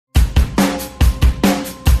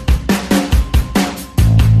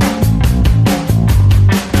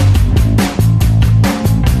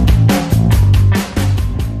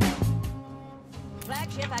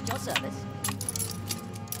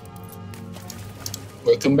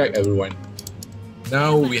Welcome back, everyone.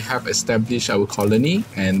 Now we have established our colony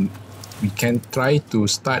and we can try to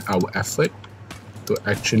start our effort to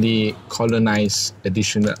actually colonize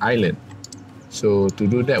additional island. So to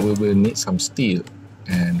do that, we will need some steel,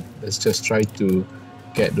 and let's just try to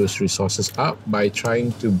get those resources up by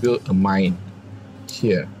trying to build a mine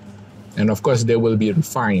here. And of course, they will be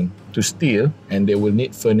refined to steel, and they will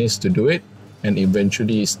need furnace to do it, and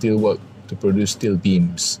eventually steel work to produce steel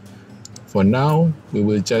beams. For now, we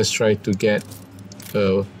will just try to get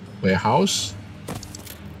a warehouse,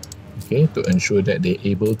 okay, to ensure that they're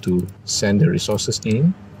able to send the resources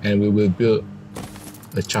in, and we will build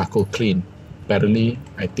a charcoal kiln. Apparently,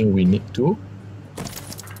 I think we need to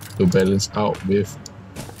balance out with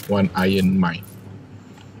one iron mine.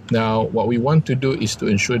 Now, what we want to do is to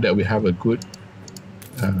ensure that we have a good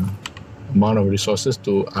amount of resources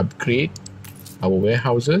to upgrade our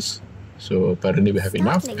warehouses. So apparently we have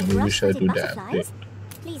enough, and we shall do that upgrade.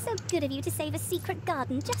 Please, so good of you to save a secret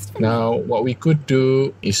garden just for Now, what we could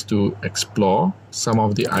do is to explore some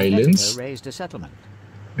of the islands, raised a settlement.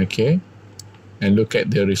 okay, and look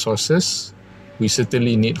at the resources. We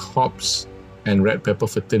certainly need hops and red pepper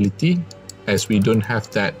fertility, as we don't have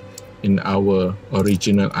that in our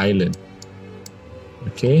original island.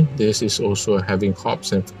 Okay, this is also having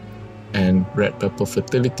hops and red pepper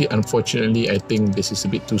fertility. Unfortunately, I think this is a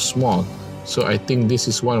bit too small. So I think this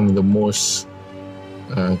is one of the most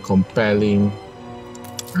compelling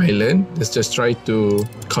island. Let's just try to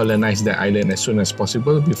colonize the island as soon as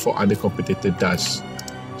possible before other competitor does.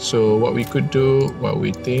 So what we could do, what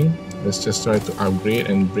we think, let's just try to upgrade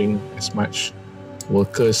and bring as much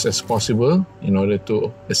workers as possible in order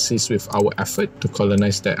to assist with our effort to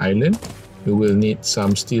colonize that island. We will need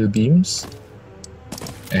some steel beams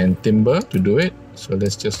and timber to do it. So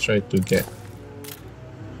let's just try to get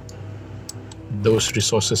those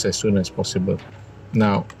resources as soon as possible.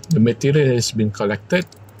 Now, the material has been collected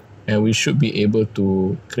and we should be able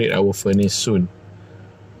to create our furnace soon.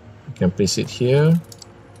 We can place it here,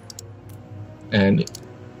 and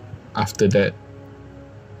after that,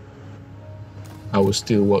 our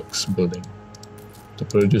steelworks building to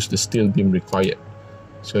produce the steel beam required.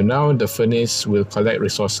 So now the furnace will collect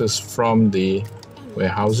resources from the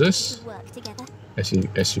warehouses, as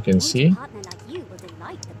you can see,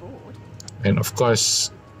 and of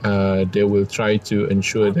course they will try to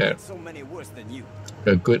ensure that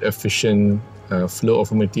a good efficient flow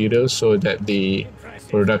of materials so that the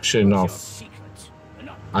production of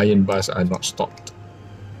iron bars are not stopped.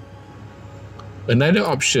 Another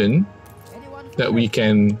option that we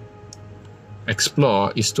can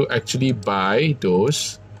explore is to actually buy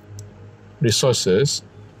those resources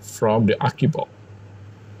from the archibald.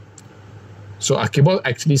 So archibald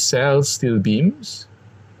actually sells steel beams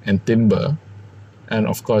and timber, and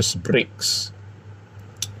of course bricks.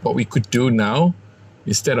 What we could do now,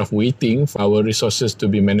 instead of waiting for our resources to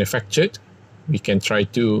be manufactured, we can try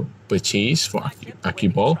to purchase from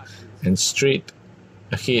archibald and straight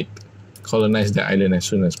ahead colonize the island as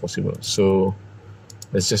soon as possible. So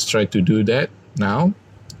let's just try to do that now.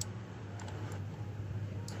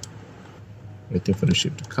 Waiting for the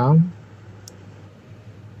ship to come.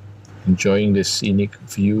 Enjoying the scenic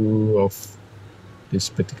view of this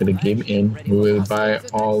particular game, and we will buy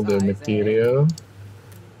all the material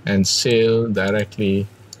and sail directly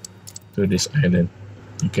to this island.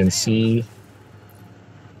 You can see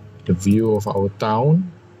the view of our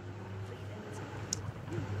town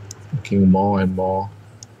looking more and more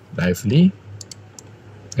lively.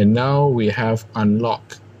 And now we have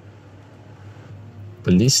unlocked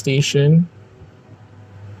police station,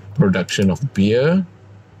 production of beer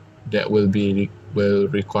that will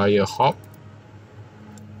require hop,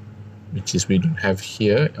 which is we don't have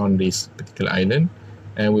here on this particular island,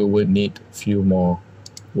 and we would need a few more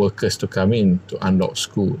workers to come in to unlock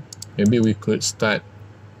school. Maybe we could start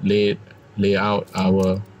lay out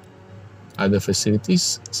our other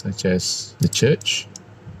facilities such as the church,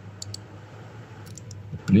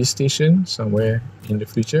 the police station somewhere in the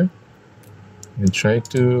future, and try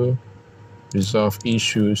to resolve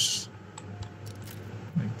issues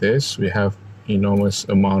like this. We have enormous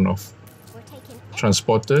amount of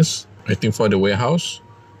transporters waiting for the warehouse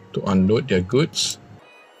to unload their goods.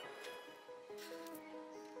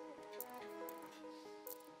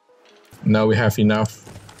 Now we have enough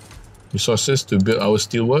resources to build our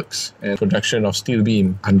steelworks, and production of steel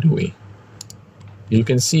beam underway. You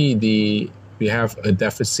can see we have a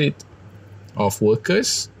deficit of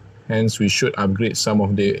workers, hence we should upgrade some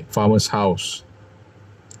of the farmers' house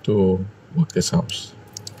to workers' house.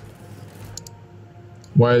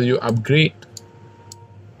 While you upgrade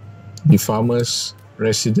the farmers'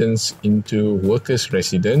 residence into workers'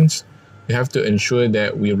 residence, we have to ensure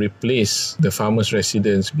that we replace the farmers'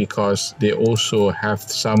 residence because they also have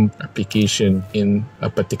some application in a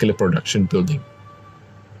particular production building.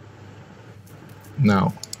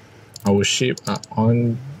 Now, our ship are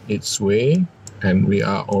on its way and we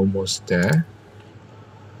are almost there.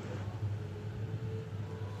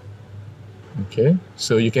 Okay,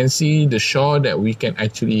 so you can see the shore that we can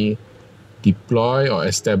actually deploy or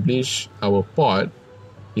establish our port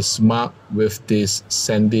is marked with this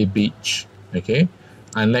sandy beach. Okay,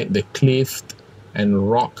 unlike the cliff and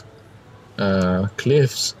rock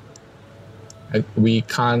cliffs, we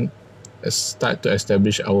can't start to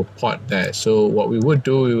establish our port there. So what we would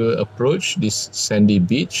do, we will approach this sandy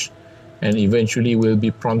beach and eventually we'll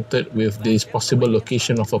be prompted with this possible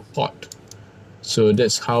location of a port. So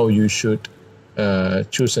that's how you should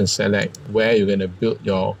choose and select where you're going to build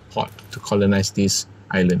your port to colonize this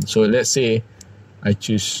island. So let's say I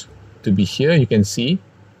choose to be here. You can see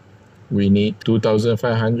we need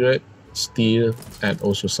 2,500 steel and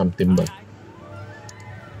also some timber.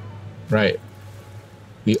 Right.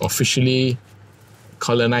 We officially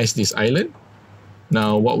colonize this island.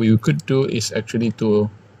 Now what we could do is actually to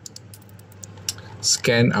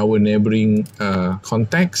scan our neighboring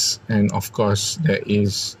contacts, and of course there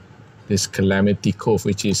is this Calamity Cove,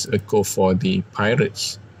 which is a cove for the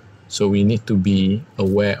pirates. So we need to be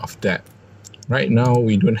aware of that. Right now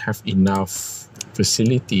we don't have enough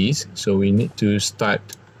facilities, so we need to start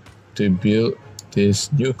to build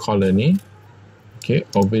this new colony. Okay,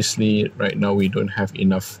 obviously right now we don't have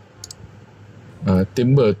enough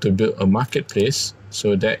timber to build a marketplace,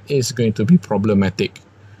 so that is going to be problematic.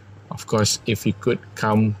 Of course, if we could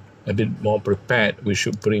come a bit more prepared, we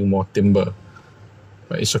should bring more timber.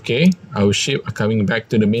 But it's okay, our ship are coming back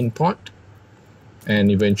to the main port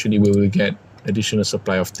and eventually we will get additional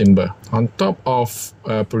supply of timber. On top of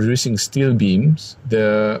producing steel beams,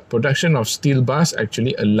 the production of steel bars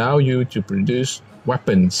actually allow you to produce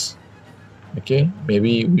weapons. Okay,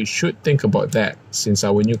 maybe we should think about that since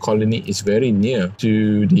our new colony is very near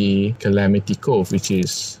to the Calamity Cove, which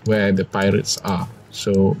is where the pirates are.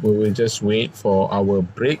 So we will just wait for our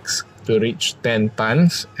bricks to reach 10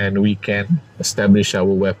 tons and we can establish our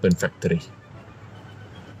weapon factory.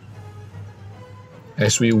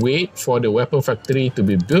 As we wait for the weapon factory to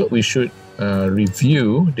be built, we should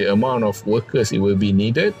review the amount of workers it will be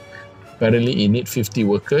needed. Apparently it needs 50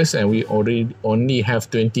 workers and we already only have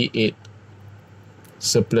 28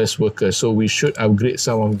 surplus workers. So we should upgrade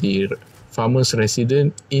some of the farmers'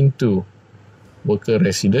 residence into worker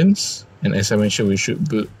residence. And as I mentioned, we should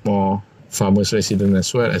build more farmers' residence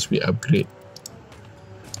as well as we upgrade.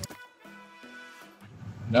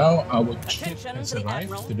 Now our ship has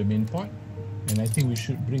arrived to the main port, and I think we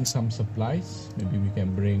should bring some supplies. Maybe we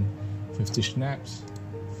can bring 50 schnapps,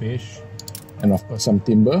 fish, and of course some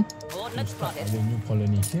timber. We'll start our new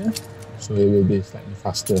colony here, so it will be slightly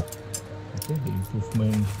faster. Okay, the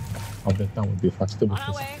improvement of the town will be faster with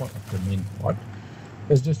the support of the main port.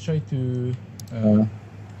 Let's just try to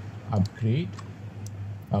upgrade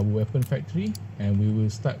our weapon factory and we will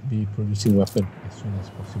start be producing weapon as soon as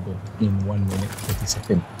possible in 1 minute 30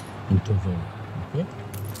 second interval. Okay,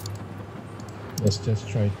 let's just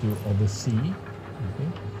try to oversee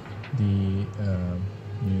the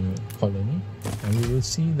new colony, and we will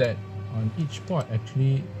see that on each port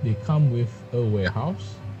actually they come with a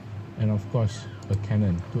warehouse and of course a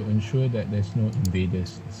cannon to ensure that there's no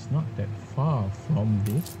invaders. It's not that far from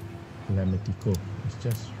this Calamity Cove, it's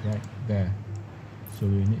just right there, so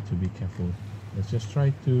we need to be careful. Let's just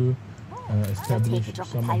try to establish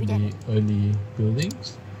some of the early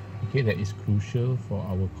buildings. Okay, that is crucial for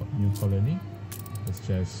our new colony. Let's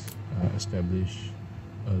just establish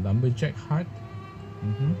a lumberjack hut,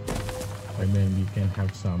 and then we can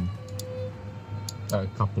have some a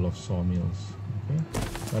couple of sawmills. Okay,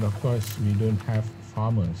 but of course we don't have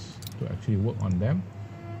farmers to actually work on them.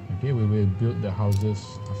 Okay, we will build the houses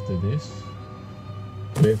after this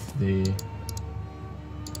with the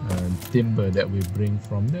timber that we bring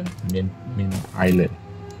from the main island.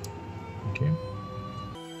 Okay.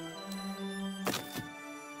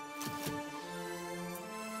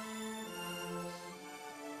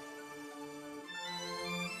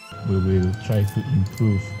 We will try to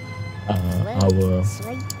improve our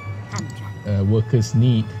workers'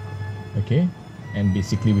 need. Okay, and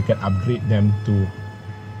basically we can upgrade them to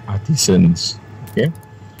artisans. Okay,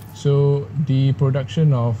 so the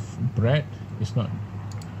production of bread is not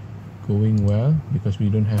going well because we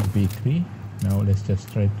don't have bakery. Now let's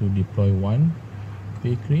just try to deploy one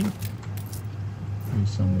bakery. Maybe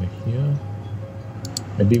somewhere here.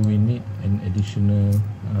 Maybe we need an additional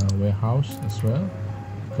warehouse as well.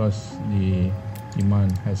 because the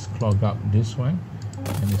demand has clogged up this one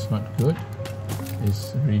and it's not good.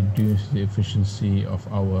 It's reduced the efficiency of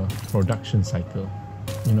our production cycle.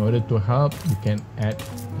 In order to help, we can add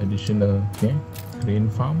additional grain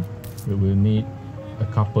farm. We will need a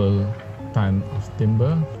couple ton of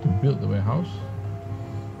timber to build the warehouse.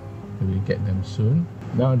 We will get them soon.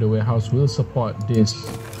 Now the warehouse will support this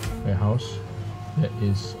warehouse that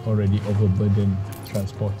is already overburdened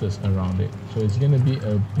transporters around it. So it's going to be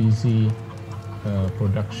a busy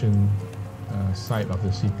production side of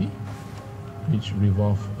the city, which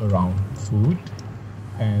revolve around food.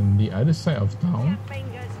 And the other side of town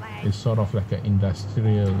is sort of like an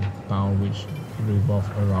industrial town which revolve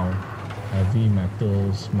around heavy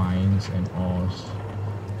metals, mines and ores.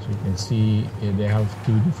 So you can see they have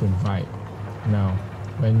two different vibes. Now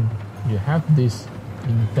when you have this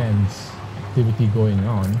intense activity going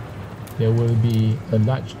on, there will be a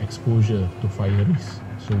large exposure to fire risk.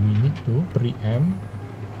 So we need to preempt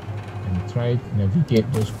and try to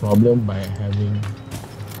navigate those problems by having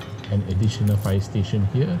an additional fire station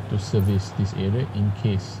here to service this area in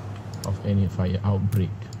case of any fire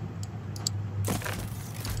outbreak.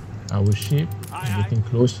 Our ship is getting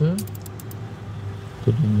closer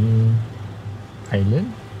to the new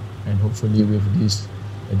island, and hopefully with this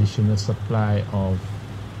additional supply of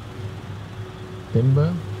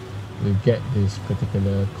timber, we'll get this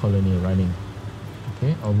particular colony running.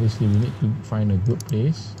 Okay, obviously we need to find a good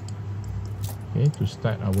place to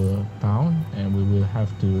start our town, and we will have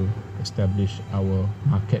to establish our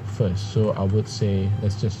market first. So I would say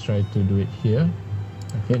let's just try to do it here.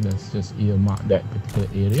 Okay, let's just earmark that particular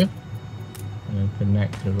area and then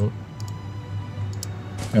connect the road,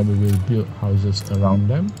 and we will build houses around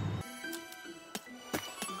them.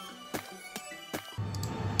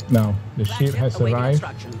 Now the ship has arrived.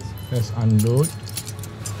 Let's unload.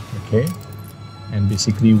 Okay, and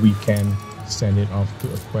basically we can send it off to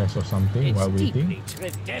a quest or something while waiting.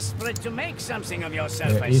 Desperate to make something of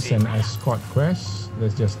yourself, there is an escort quest.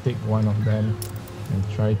 Let's just take one of them and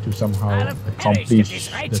try to somehow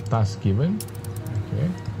accomplish the task given. Okay.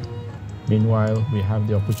 Meanwhile, we have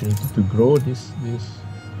the opportunity to grow this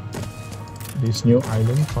new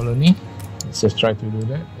island colony. Let's just try to do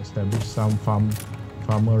that. Establish some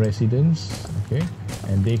farmer residents. Okay,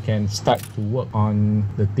 and they can start to work on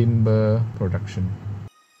the timber production.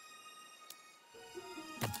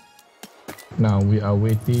 Now we are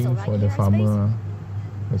waiting for the farmer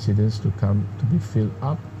residents to come to be filled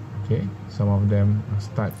up. Okay, some of them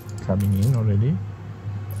start coming in already,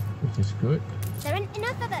 which is good. There aren't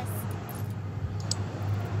enough of us.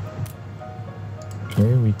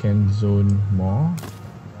 Okay, we can zone more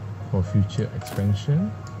for future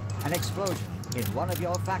expansion. An explosion in one of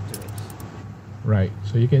your factories. Right,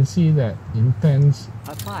 so you can see that intense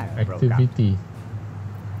activity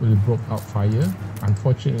will broke out fire.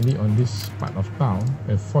 Unfortunately, on this part of town,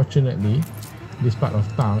 fortunately, this part of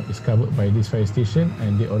town is covered by this fire station,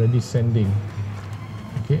 and they're already sending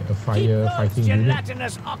a fire fighting unit to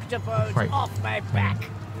fight. Off my back.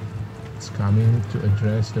 It's coming to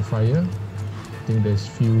address the fire. I think there's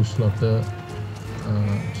few slaughterhouse.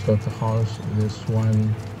 This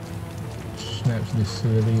one Snaps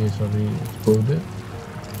distillery is already exploded.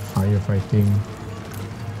 Firefighting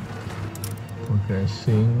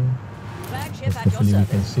progressing. Hopefully we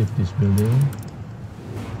can save this building.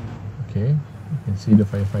 Okay, you can see the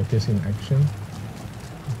firefighters in action.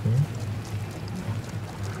 Okay,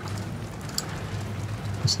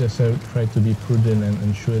 let's just try to be prudent and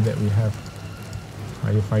ensure that we have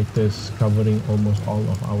firefighters covering almost all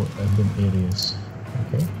of our urban areas.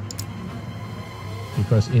 Okay,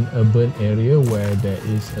 because in urban area where there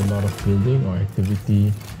is a lot of building or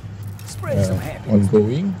activity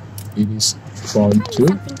ongoing, it is prone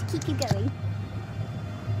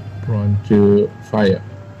to fire.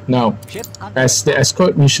 Now, as the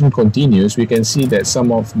escort mission continues, we can see that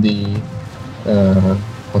some of the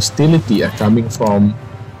hostility are coming from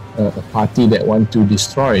a party that want to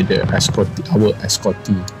destroy the our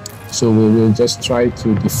escortee. So we will just try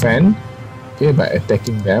to defend, by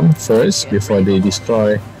attacking them first before they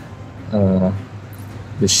destroy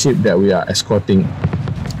the ship that we are escorting.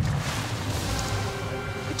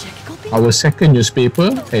 Our second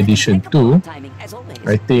newspaper, edition 2,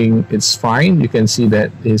 I think it's fine. You can see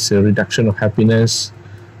that it's a reduction of happiness,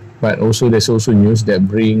 but also there's also news that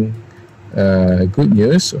bring good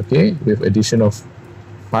news, with addition of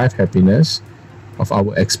 5 happiness of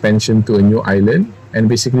our expansion to a new island, and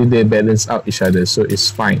basically they balance out each other, so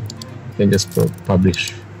it's fine. You can just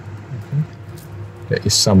publish. There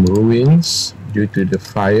is some ruins due to the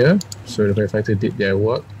fire, so the firefighter did their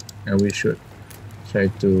work, and we should try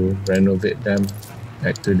to renovate them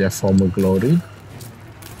back to their former glory.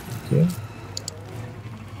 Okay,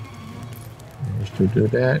 managed to do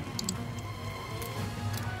that.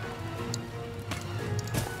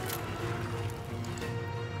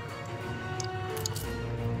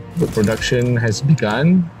 The production has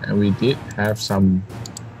begun, and we did have some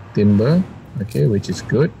timber, okay, which is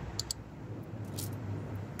good.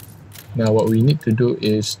 Now what we need to do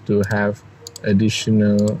is to have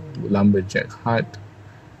additional lumberjack hut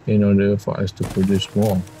in order for us to produce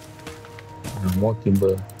more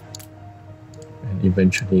timber, and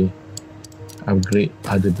eventually upgrade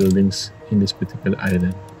other buildings in this particular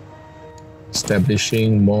island,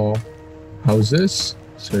 establishing more houses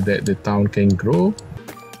so that the town can grow.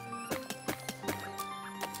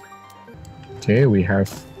 Okay, we have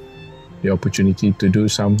the opportunity to do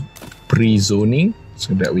some pre-zoning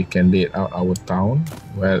so that we can lay out our town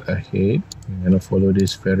well ahead. We're going to follow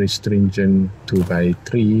this very stringent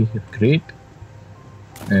 2x3 grid,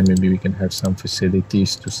 and maybe we can have some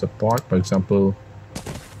facilities to support. For example,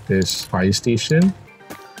 this fire station.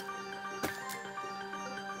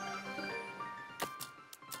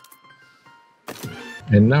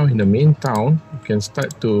 And now in the main town, we can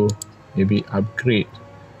start to maybe upgrade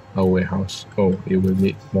our warehouse. Oh, it will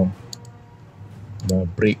need more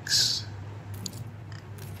bricks.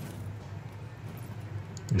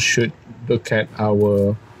 We should look at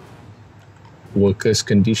our workers'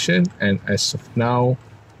 condition, and as of now,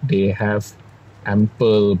 they have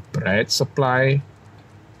ample bread supply,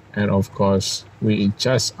 and of course, we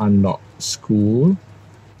just unlocked school,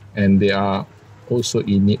 and they are also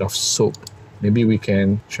in need of soap. Maybe we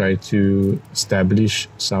can try to establish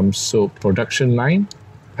some soap production line.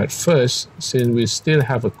 At first, since we still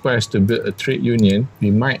have a quest to build a trade union, we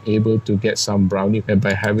might be able to get some brownie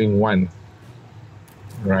by having one.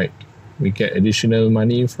 Right, we get additional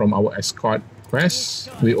money from our escort quest.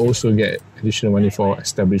 We also get additional money for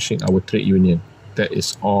establishing our trade union. That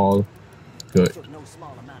is all good.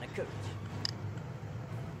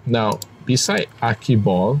 Now, beside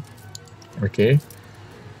Archibald, okay,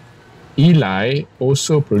 Eli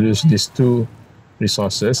also produced these two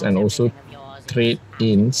resources and also trade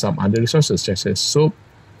in some other resources such as soap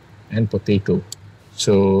and potato.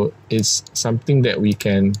 So it's something that we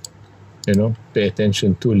can, pay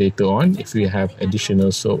attention to later on. If we have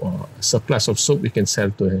additional soap or surplus of soap, we can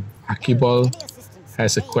sell to him. Archibald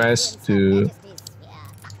has a quest to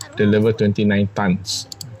deliver 29 tons,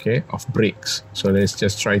 okay, of bricks. So let's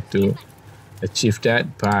just try to achieve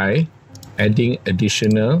that by adding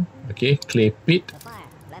additional, okay, clay pit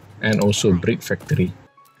and also brick factory.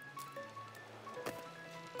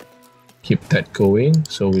 Keep that going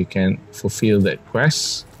so we can fulfill that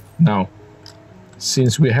quest. Now,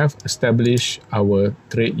 since we have established our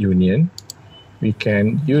trade union, we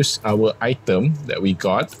can use our item that we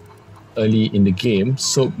got early in the game,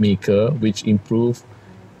 soap maker, which improve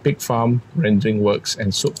pig farm, rendering works,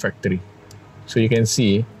 and soap factory. So you can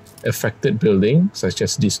see affected buildings such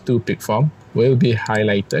as these two pig farm will be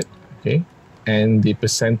highlighted, okay, and the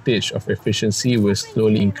percentage of efficiency will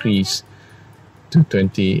slowly increase to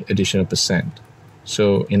 20 additional percent.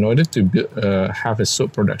 So in order to have a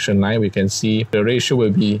soap production line, we can see the ratio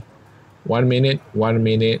will be 1 minute, 1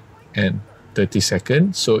 minute, and 30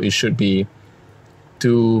 seconds. So it should be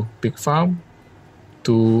 2 pig farm,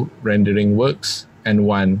 2 rendering works, and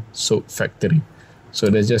 1 soap factory. So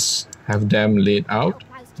let's just have them laid out.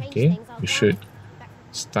 Okay, we should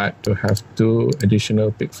start to have 2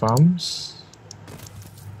 additional pig farms.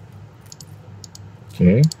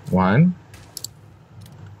 Okay, 1.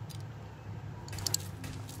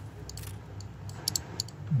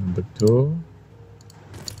 Number 2.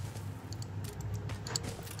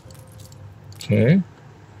 Okay,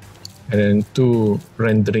 and then 2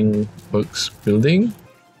 rendering works building.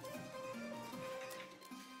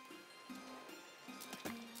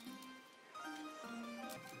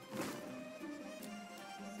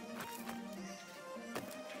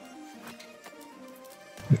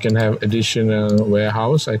 We can have additional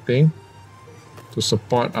warehouse, I think, to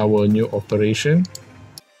support our new operation.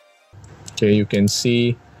 Okay, you can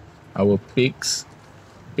see our pig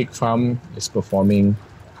farm is performing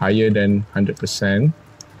higher than 100%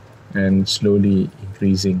 and slowly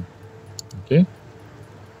increasing, okay,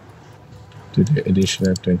 to the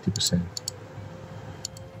additional 20%.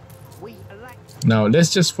 Now let's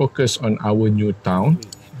just focus on our new town.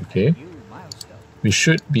 Okay, we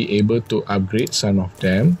should be able to upgrade some of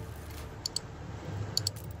them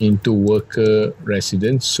into worker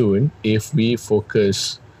residence soon if we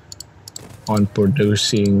focus on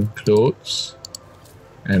producing clothes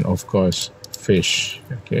and of course fish.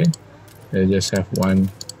 Okay, let's just have 1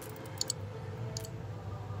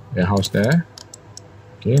 warehouse there.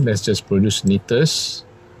 Okay, let's just produce knitters.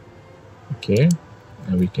 Okay,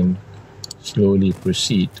 and we can slowly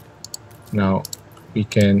proceed. Now we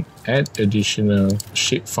can add additional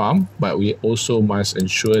sheep farm, but we also must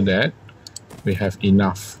ensure that we have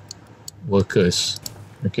enough workers.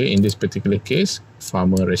 Okay, in this particular case,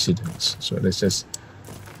 farmer residence. So let's just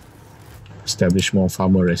establish more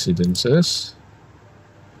farmer residences.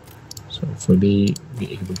 So hopefully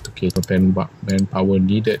be able to cater manpower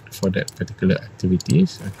needed for that particular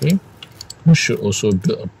activities. Okay, we should also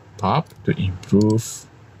build a pub to improve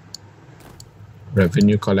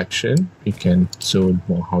revenue collection. We can zone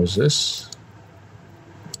more houses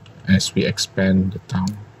as we expand the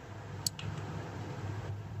town.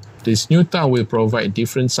 This new town will provide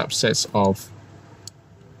different subsets of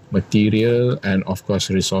material and of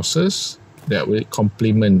course resources that will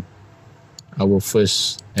complement our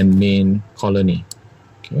first and main colony.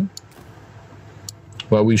 Okay.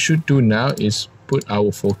 What we should do now is put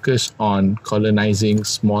our focus on colonizing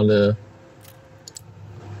smaller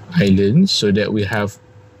islands so that we have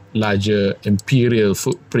larger imperial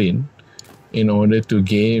footprint in order to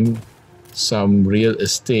gain some real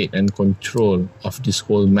estate and control of this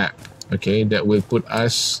whole map. Okay, that will put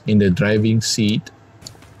us in the driving seat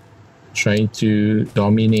trying to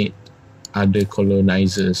dominate other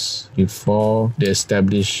colonizers before they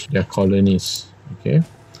establish their colonies. Okay,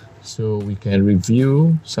 so we can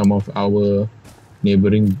review some of our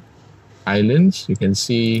neighboring islands. You can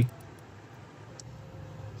see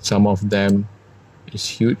some of them is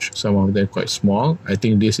huge, some of them quite small. I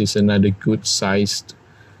think this is another good sized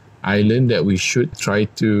island that we should try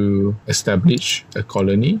to establish a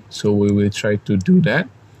colony. So we will try to do that.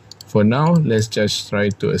 For now, let's just try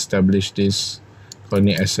to establish this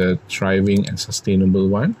colony as a thriving and sustainable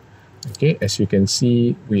one. Okay, as you can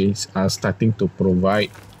see, we are starting to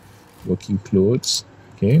provide working clothes.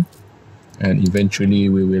 Okay, and eventually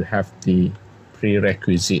we will have the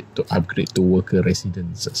prerequisite to upgrade to worker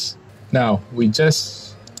residences. Now, we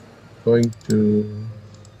just going to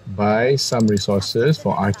buy some resources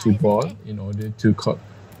for Archibald in order to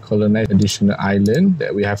colonize additional island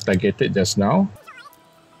that we have targeted just now.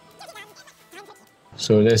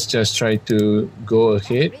 So let's just try to go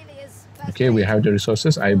ahead. Okay, we have the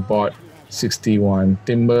resources. I bought 61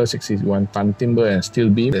 timber, 61 ton timber and steel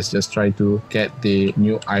beam. Let's just try to get the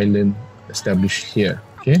new island established here.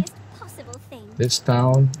 Okay, this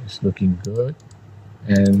town is looking good,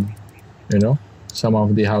 and you know, some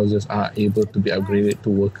of the houses are able to be upgraded to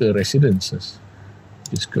worker residences.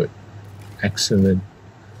 It's good. Excellent.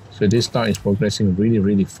 So this town is progressing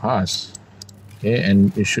really fast. Okay,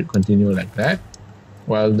 and it should continue like that.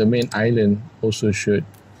 While the main island also should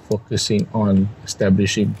focusing on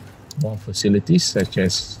establishing more facilities such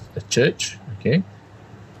as a church. Okay,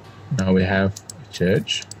 now we have a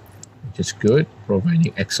church, which is good,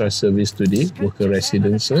 providing extra service to the worker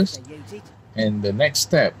residences. And the next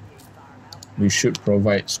step, we should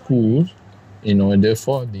provide schools in order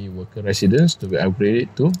for the worker residents to be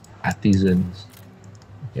upgraded to artisans.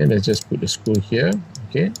 Okay, let's just put the school here.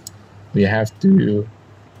 Okay, we have to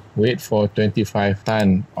wait for 25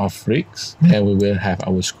 ton of bricks, then we will have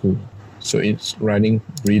our school. So it's running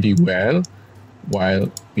really well.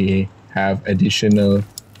 While we have additional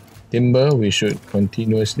timber, we should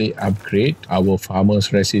continuously upgrade our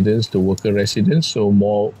farmers' residence to worker residence, so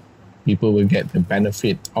more people will get the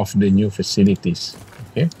benefit of the new facilities.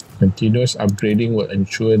 Okay, continuous upgrading will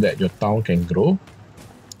ensure that your town can grow.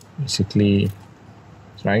 Basically,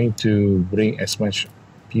 trying to bring as much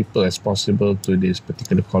people as possible to this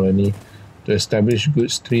particular colony to establish good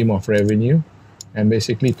stream of revenue, and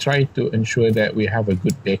basically try to ensure that we have a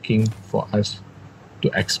good backing for us to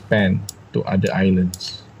expand to other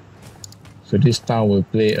islands. So this town will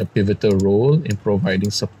play a pivotal role in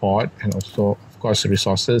providing support and also, of course,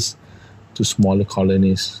 resources to smaller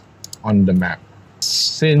colonies on the map.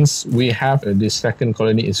 Since we have this second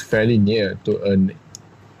colony is fairly near to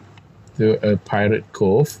a pirate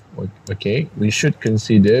cove, okay, we should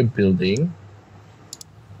consider building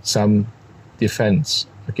some defense,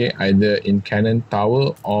 okay, either in cannon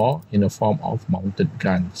tower or in a form of mounted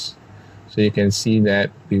guns. So you can see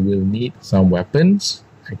that we will need some weapons,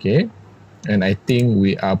 okay, and I think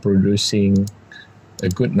we are producing a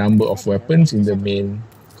good number of weapons in the main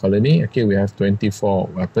colony. Okay, we have 24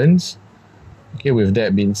 weapons. Okay, with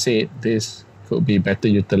that being said, this could be better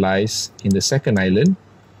utilized in the second island,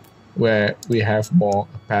 where we have more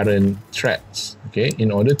apparent threats. Okay, in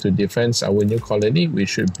order to defend our new colony, we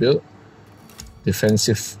should build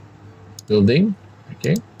defensive building,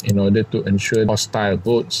 okay, in order to ensure hostile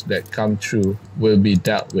boats that come through will be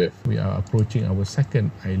dealt with. We are approaching our second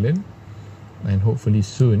island, and hopefully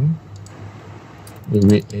soon we'll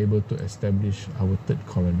be able to establish our third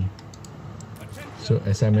colony. So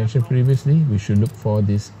as I mentioned previously, we should look for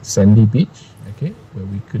this sandy beach, okay, where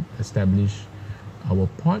we could establish our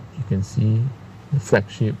port. You can see the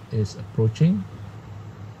flagship is approaching.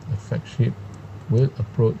 The flagship will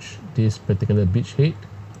approach this particular beachhead.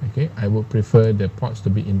 Okay, I would prefer the ports to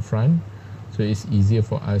be in front, so it's easier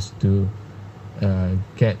for us to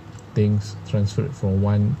get things transferred from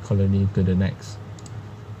one colony to the next.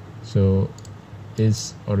 So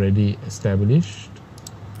it's already established.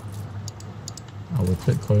 Our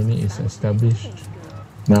third colony is established.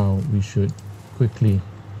 Now we should quickly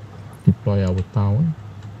deploy our town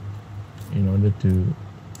in order to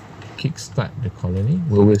kickstart the colony.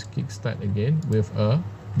 We will kickstart again with a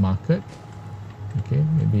market. Okay,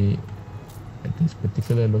 maybe at this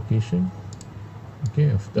particular location.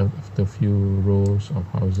 Okay, after a few rows of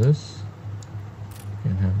houses,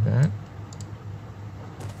 you can have that.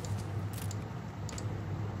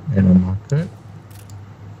 And a market.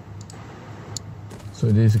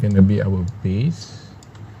 So this is going to be our base,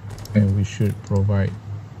 and we should provide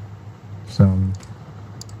some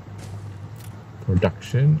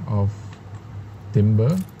production of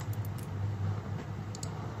timber.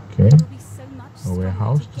 Okay, a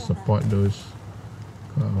warehouse to support those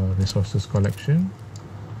resources collection.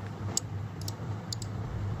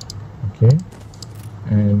 Okay,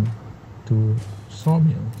 and 2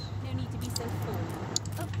 sawmills. No need to be so formal.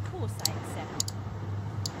 Of course I accept.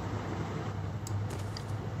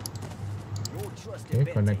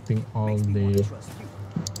 Okay, connecting all the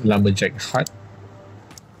lumberjack hut.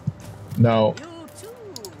 Now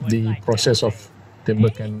the process of timber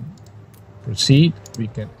can proceed. We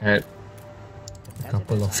can add a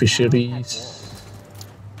couple of fisheries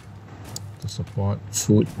to support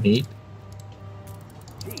food need.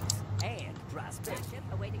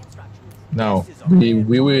 Now we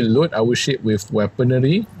will load our ship with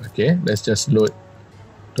weaponry. Okay, let's just load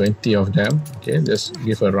 20 of them. Okay, just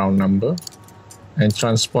give a round number and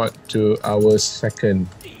transport to our second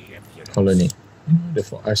colony in order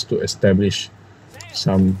for us to establish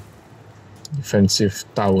some defensive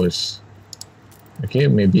towers. Okay,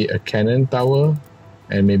 maybe a cannon tower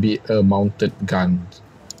and maybe a mounted gun.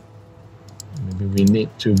 Maybe we need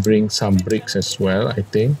to bring some bricks as well. I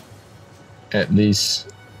think at least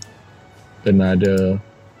another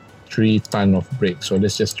 3 tons of bricks. So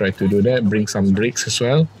let's just try to do that. Bring some bricks as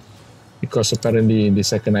well, because apparently the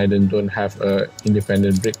second island don't have a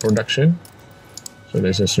independent brick production. So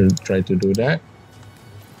let's just try to do that.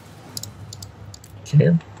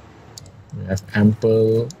 Okay, we have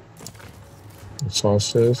ample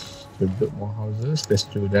resources to build more houses. Let's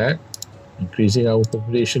do that. Increasing our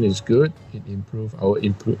population is good. It improves our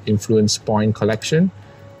influence point collection,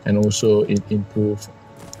 and also it improves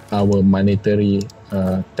our monetary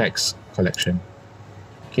tax collection.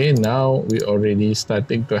 Okay, now we already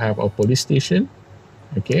starting to have our police station,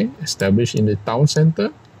 okay, established in the town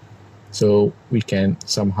center, so we can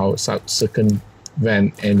somehow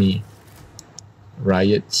circumvent any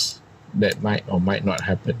riots that might or might not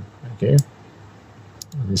happen. Okay,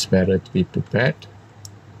 it's better to be prepared.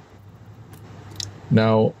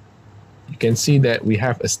 Now you can see that we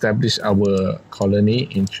have established our colony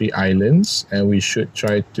in 3 islands, and we should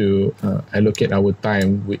try to allocate our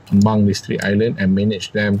time among these 3 islands and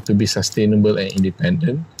manage them to be sustainable and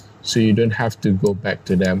independent, so you don't have to go back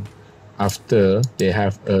to them after they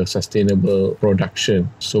have a sustainable production.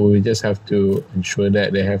 So we just have to ensure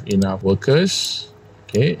that they have enough workers,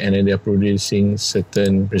 okay, and then they're producing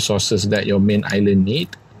certain resources that your main island need,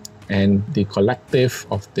 and the collective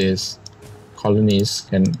of this colonies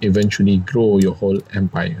can eventually grow your whole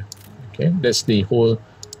empire. Okay, that's the whole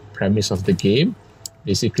premise of the game.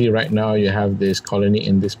 Basically, right now you have this colony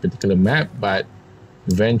in this particular map, but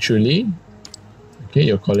eventually, okay,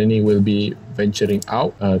 your colony will be venturing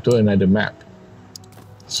out to another map.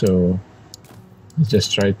 So let's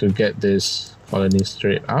just try to get this colony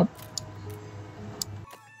straight up.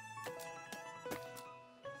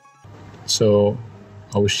 So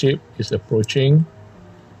our ship is approaching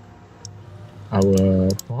our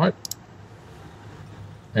port,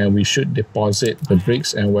 and we should deposit the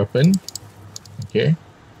bricks and weapon. Okay,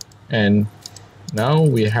 and now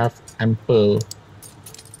we have ample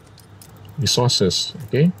resources,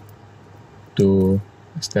 okay, to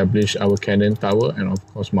establish our cannon tower and of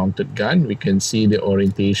course mounted gun. We can see the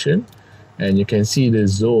orientation, and you can see the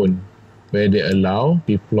zone where they allow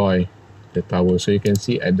deploy the tower. So you can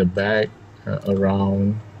see at the back,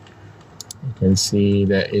 around, you can see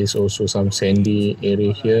there is also some sandy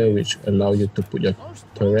area here which allow you to put your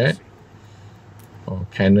turret or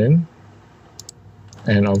cannon.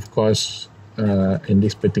 And of course in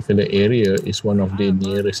this particular area is one of the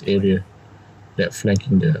nearest area that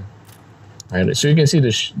flanking the pilot. So you can see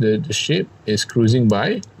the ship is cruising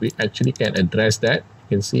by. We actually can address that.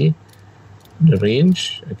 You can see the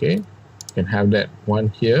range. Okay, you can have that one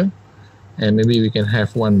here, and maybe we can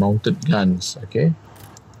have one mounted guns. Okay,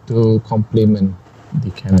 to complement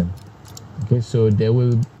the cannon. Okay, so they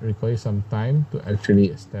will require some time to actually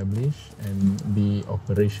establish and be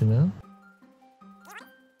operational.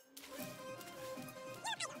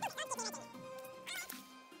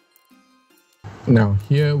 Now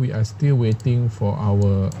here we are still waiting for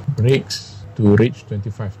our brakes to reach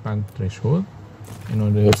 25-ton threshold in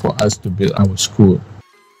order for us to build our school.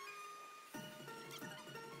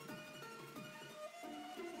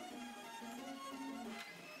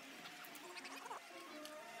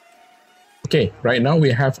 Okay, right now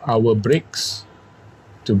we have our bricks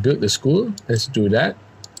to build the school. Let's do that.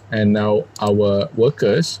 And now our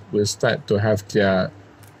workers will start to have their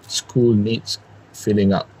school needs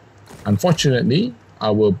filling up. Unfortunately,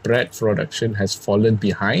 our bread production has fallen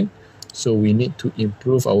behind, so we need to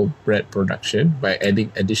improve our bread production by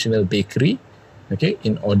adding additional bakery, okay,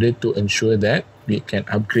 in order to ensure that we can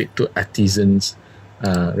upgrade to artisans'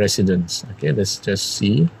 residence. Okay, let's just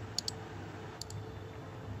see.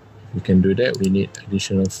 We can do that. We need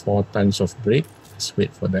additional 4 tons of brick. Let's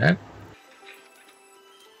wait for that.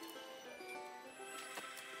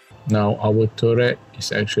 Now our turret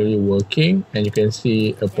is actually working, and you can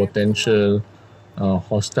see a potential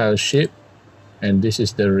hostile ship, and this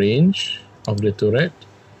is the range of the turret.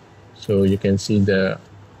 So you can see the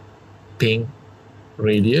ping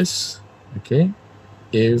radius. Okay,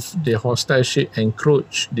 if the hostile ship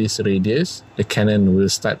encroach this radius, the cannon will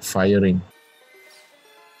start firing.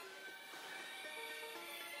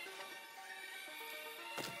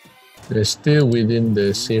 They're still within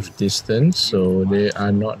the safe distance, so they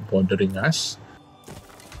are not bothering us.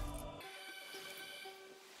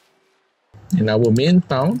 In our main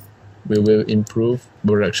town, we will improve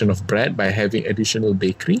production of bread by having additional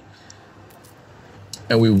bakery.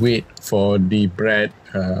 And we wait for the bread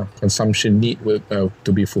consumption need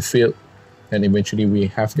to be fulfilled. And eventually we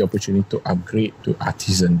have the opportunity to upgrade to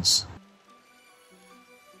artisans.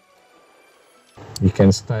 We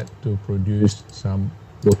can start to produce some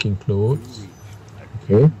working clothes,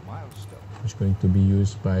 okay, which is going to be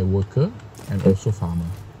used by worker and also farmer.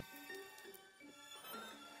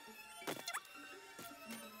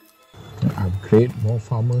 Upgrade more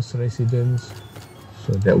farmers' residence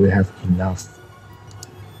so that we have enough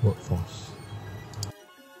workforce.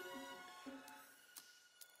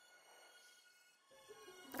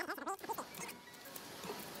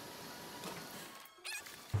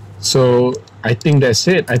 So I think that's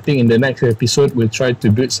it. I think in the next episode we'll try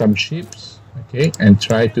to build some ships, okay, and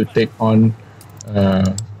try to take on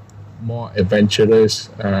more adventurous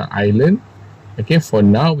island. Okay, for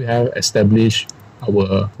now we have established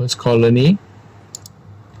our first colony,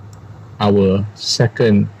 our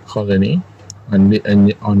second colony on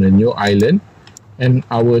a new island, and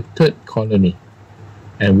our third colony,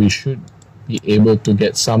 and we should be able to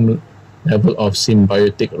get some level of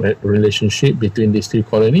symbiotic relationship between these 3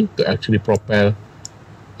 colonies to actually propel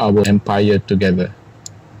our empire together.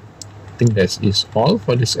 I think that is all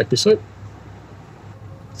for this episode.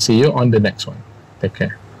 See you on the next one. Take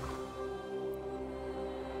care.